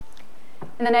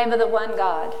In the name of the one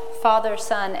God, Father,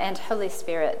 Son, and Holy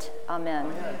Spirit. Amen.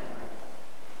 Amen.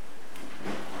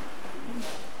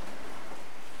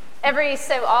 Every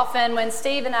so often when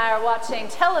Steve and I are watching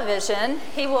television,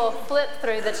 he will flip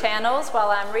through the channels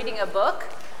while I'm reading a book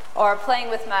or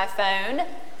playing with my phone,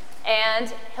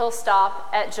 and he'll stop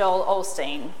at Joel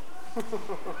Osteen.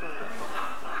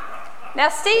 Now,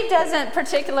 Steve doesn't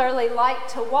particularly like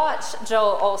to watch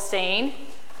Joel Osteen.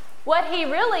 What he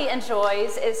really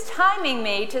enjoys is timing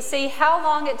me to see how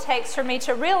long it takes for me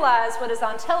to realize what is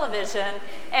on television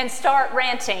and start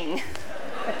ranting.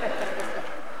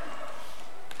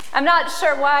 I'm not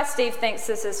sure why Steve thinks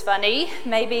this is funny.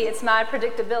 Maybe it's my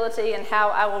predictability and how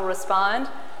I will respond,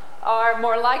 or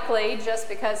more likely just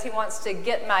because he wants to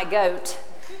get my goat.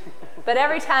 But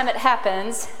every time it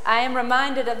happens, I am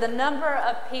reminded of the number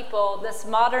of people this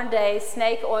modern-day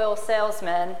snake oil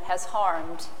salesman has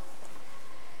harmed.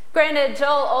 Granted,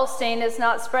 Joel Osteen is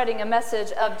not spreading a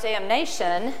message of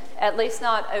damnation, at least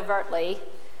not overtly,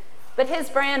 but his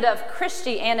brand of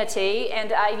Christianity,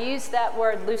 and I use that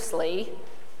word loosely,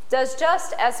 does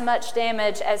just as much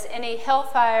damage as any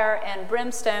hellfire and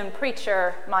brimstone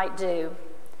preacher might do.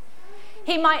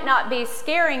 He might not be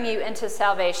scaring you into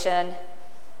salvation,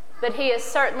 but he is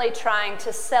certainly trying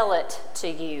to sell it to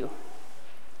you.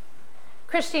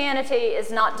 Christianity is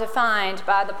not defined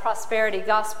by the prosperity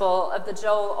gospel of the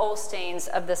Joel Osteens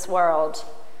of this world.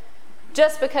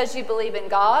 Just because you believe in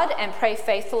God and pray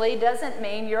faithfully doesn't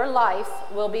mean your life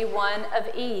will be one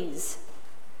of ease.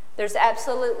 There's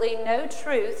absolutely no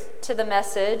truth to the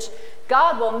message,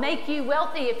 God will make you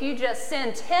wealthy if you just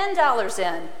send $10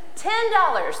 in.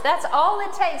 $10, that's all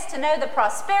it takes to know the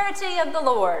prosperity of the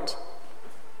Lord.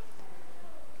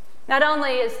 Not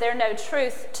only is there no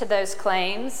truth to those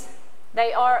claims,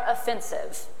 they are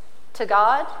offensive to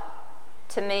God,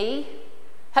 to me,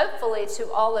 hopefully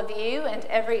to all of you and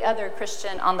every other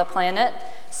Christian on the planet,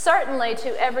 certainly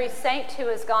to every saint who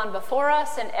has gone before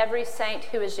us and every saint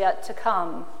who is yet to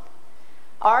come.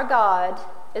 Our God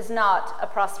is not a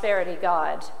prosperity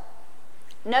God.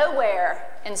 Nowhere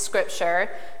in Scripture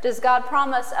does God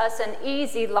promise us an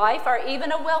easy life or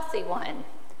even a wealthy one.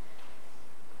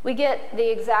 We get the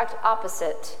exact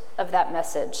opposite of that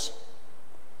message.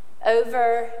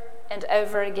 Over and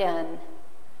over again,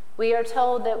 we are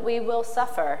told that we will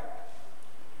suffer,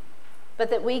 but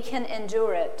that we can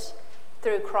endure it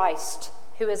through Christ,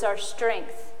 who is our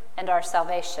strength and our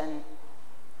salvation.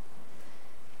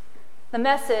 The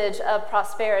message of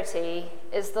prosperity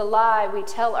is the lie we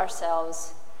tell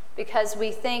ourselves because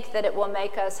we think that it will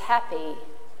make us happy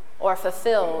or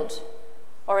fulfilled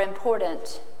or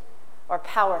important or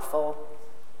powerful.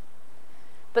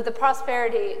 But the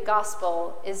prosperity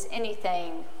gospel is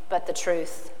anything but the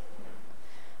truth.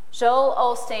 Joel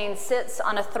Osteen sits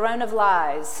on a throne of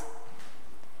lies,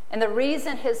 and the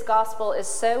reason his gospel is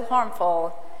so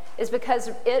harmful is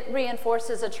because it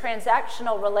reinforces a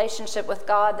transactional relationship with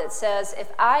God that says, if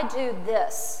I do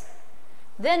this,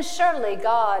 then surely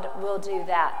God will do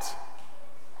that.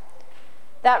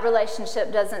 That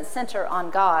relationship doesn't center on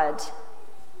God.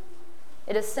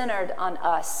 It is centered on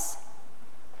us.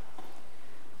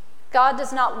 God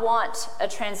does not want a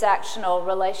transactional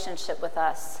relationship with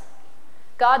us.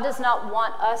 God does not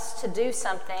want us to do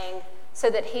something so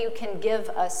that he can give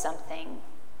us something.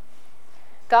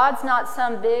 God's not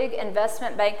some big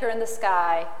investment banker in the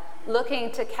sky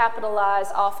looking to capitalize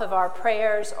off of our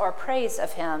prayers or praise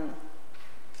of him.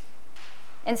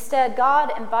 Instead,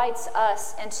 God invites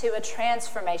us into a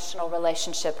transformational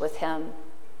relationship with him,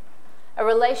 a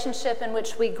relationship in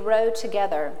which we grow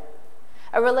together,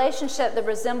 a relationship that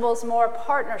resembles more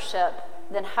partnership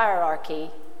than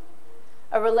hierarchy,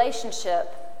 a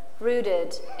relationship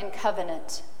rooted in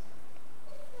covenant.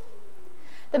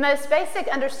 The most basic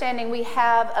understanding we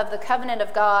have of the covenant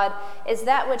of God is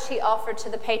that which he offered to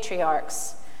the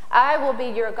patriarchs. I will be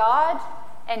your God,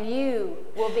 and you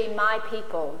will be my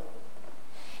people.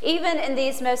 Even in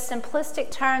these most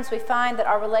simplistic terms, we find that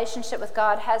our relationship with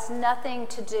God has nothing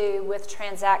to do with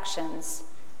transactions.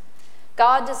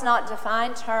 God does not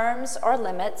define terms or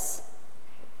limits.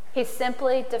 He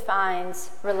simply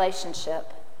defines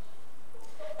relationship.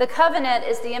 The covenant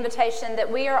is the invitation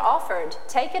that we are offered.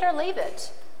 Take it or leave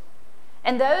it.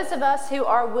 And those of us who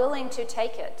are willing to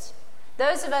take it,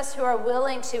 those of us who are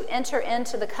willing to enter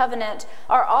into the covenant,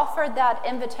 are offered that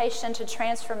invitation to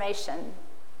transformation.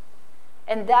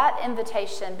 And that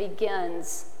invitation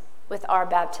begins with our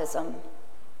baptism.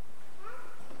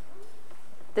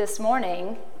 This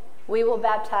morning, we will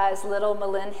baptize little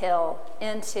Malin Hill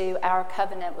into our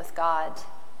covenant with God.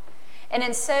 And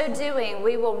in so doing,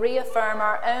 we will reaffirm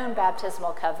our own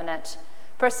baptismal covenant,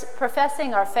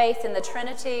 professing our faith in the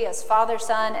Trinity as Father,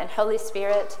 Son, and Holy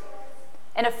Spirit,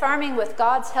 and affirming with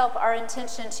God's help our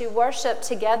intention to worship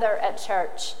together at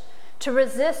church, to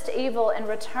resist evil and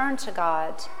return to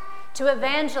God, to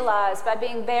evangelize by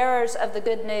being bearers of the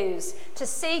good news, to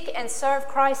seek and serve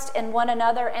Christ in one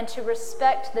another, and to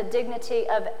respect the dignity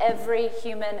of every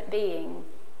human being.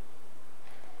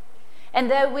 And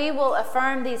though we will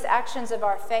affirm these actions of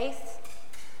our faith,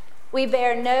 we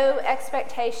bear no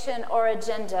expectation or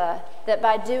agenda that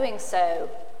by doing so,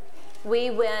 we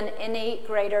win any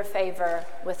greater favor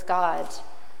with God.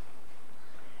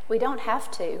 We don't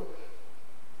have to.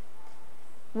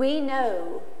 We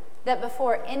know that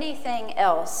before anything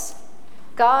else,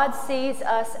 God sees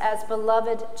us as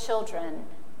beloved children,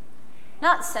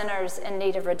 not sinners in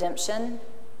need of redemption.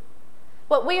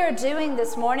 What we are doing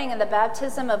this morning in the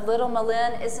baptism of little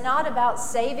Malin is not about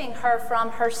saving her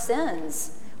from her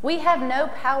sins. We have no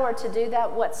power to do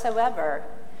that whatsoever.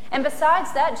 And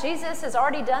besides that, Jesus has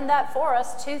already done that for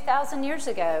us 2,000 years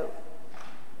ago.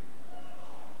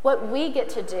 What we get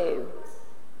to do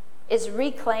is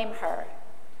reclaim her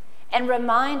and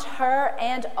remind her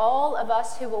and all of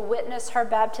us who will witness her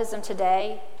baptism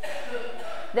today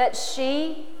that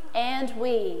she and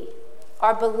we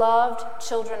are beloved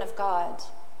children of God.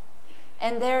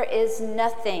 And there is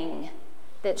nothing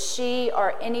that she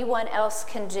or anyone else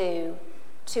can do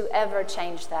to ever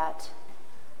change that.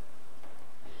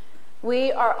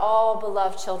 We are all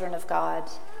beloved children of God.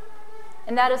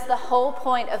 And that is the whole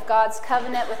point of God's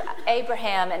covenant with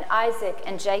Abraham and Isaac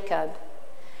and Jacob.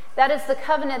 That is the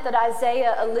covenant that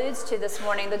Isaiah alludes to this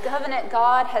morning, the covenant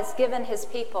God has given his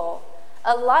people,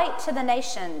 a light to the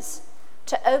nations,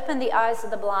 to open the eyes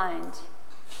of the blind,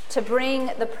 to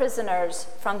bring the prisoners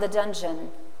from the dungeon.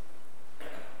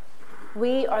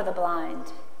 We are the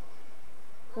blind.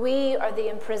 We are the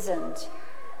imprisoned.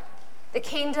 The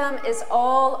kingdom is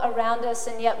all around us,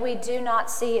 and yet we do not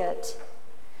see it.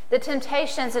 The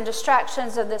temptations and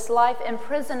distractions of this life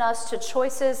imprison us to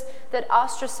choices that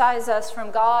ostracize us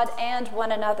from God and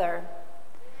one another,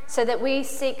 so that we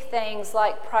seek things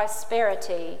like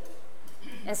prosperity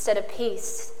instead of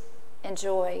peace and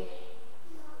joy.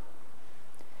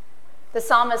 The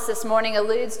psalmist this morning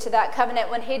alludes to that covenant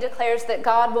when he declares that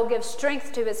God will give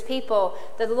strength to his people.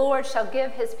 The Lord shall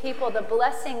give his people the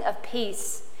blessing of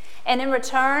peace. And in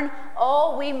return,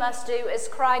 all we must do is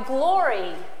cry,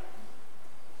 "Glory!"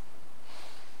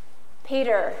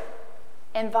 Peter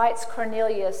invites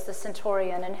Cornelius the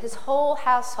centurion and his whole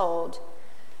household,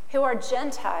 who are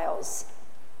Gentiles,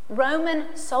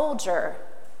 Roman soldier,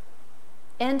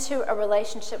 into a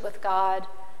relationship with God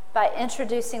by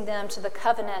introducing them to the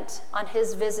covenant on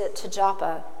his visit to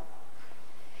Joppa.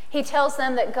 He tells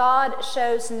them that God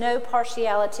shows no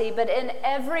partiality, but in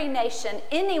every nation,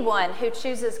 anyone who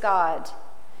chooses God,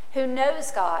 who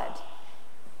knows God,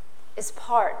 is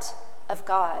part of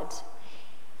God.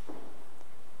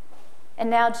 And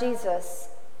now Jesus,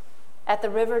 at the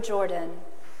River Jordan,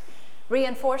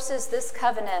 reinforces this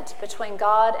covenant between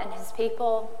God and his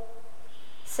people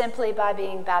simply by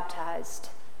being baptized.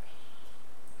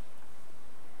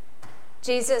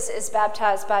 Jesus is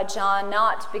baptized by John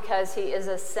not because he is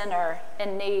a sinner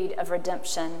in need of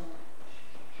redemption,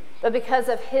 but because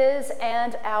of his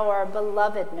and our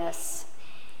belovedness.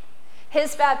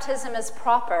 His baptism is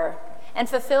proper and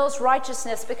fulfills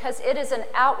righteousness because it is an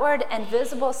outward and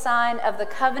visible sign of the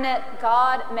covenant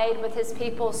God made with his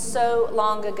people so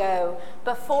long ago,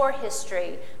 before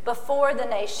history, before the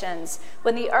nations,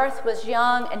 when the earth was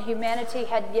young and humanity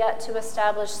had yet to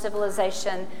establish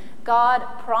civilization. God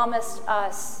promised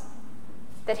us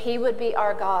that he would be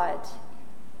our God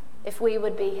if we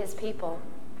would be his people.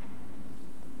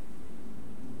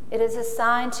 It is a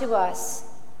sign to us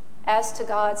as to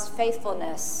God's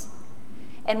faithfulness,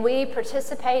 and we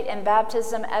participate in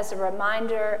baptism as a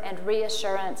reminder and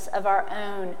reassurance of our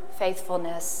own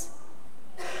faithfulness.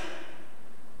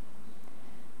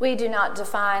 We do not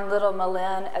define little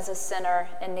Malin as a sinner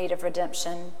in need of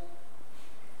redemption.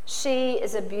 She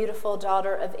is a beautiful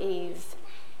daughter of Eve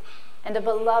and a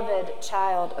beloved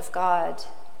child of God.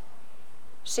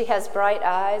 She has bright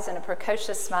eyes and a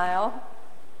precocious smile.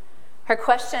 Her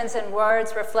questions and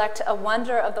words reflect a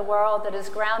wonder of the world that is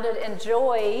grounded in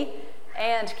joy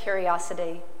and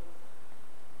curiosity.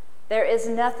 There is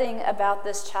nothing about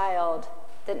this child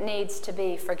that needs to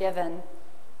be forgiven.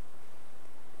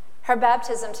 Her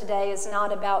baptism today is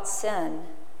not about sin.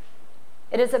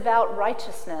 It is about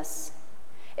righteousness.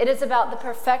 It is about the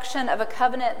perfection of a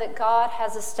covenant that God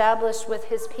has established with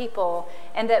his people,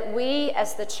 and that we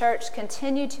as the church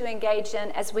continue to engage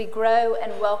in as we grow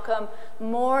and welcome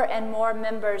more and more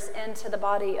members into the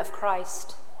body of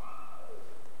Christ.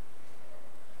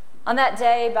 On that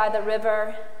day by the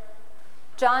river,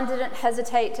 John didn't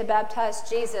hesitate to baptize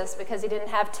Jesus because he didn't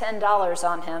have $10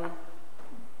 on him.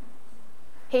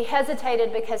 He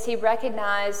hesitated because he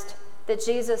recognized that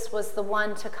Jesus was the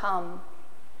one to come,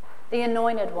 the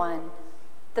anointed one,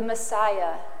 the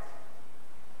Messiah.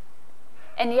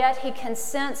 And yet he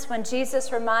consents when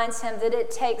Jesus reminds him that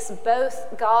it takes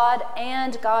both God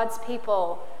and God's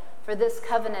people for this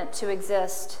covenant to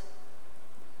exist.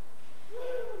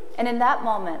 And in that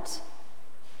moment,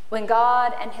 when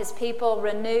God and his people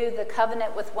renew the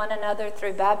covenant with one another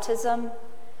through baptism,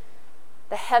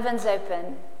 the heavens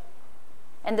open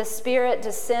and the Spirit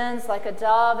descends like a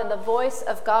dove, and the voice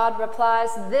of God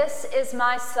replies, "This is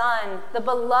my Son, the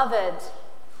beloved,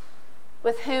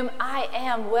 with whom I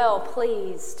am well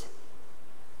pleased."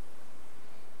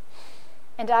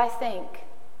 And I think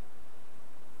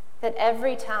that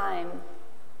every time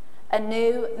a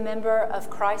new member of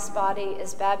Christ's body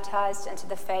is baptized into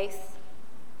the faith,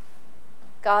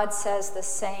 God says the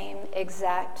same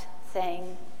exact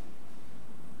thing.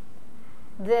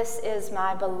 "This is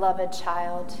my beloved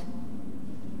child.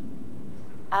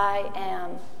 I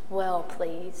am well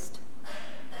pleased."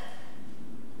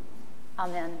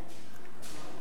 Amen.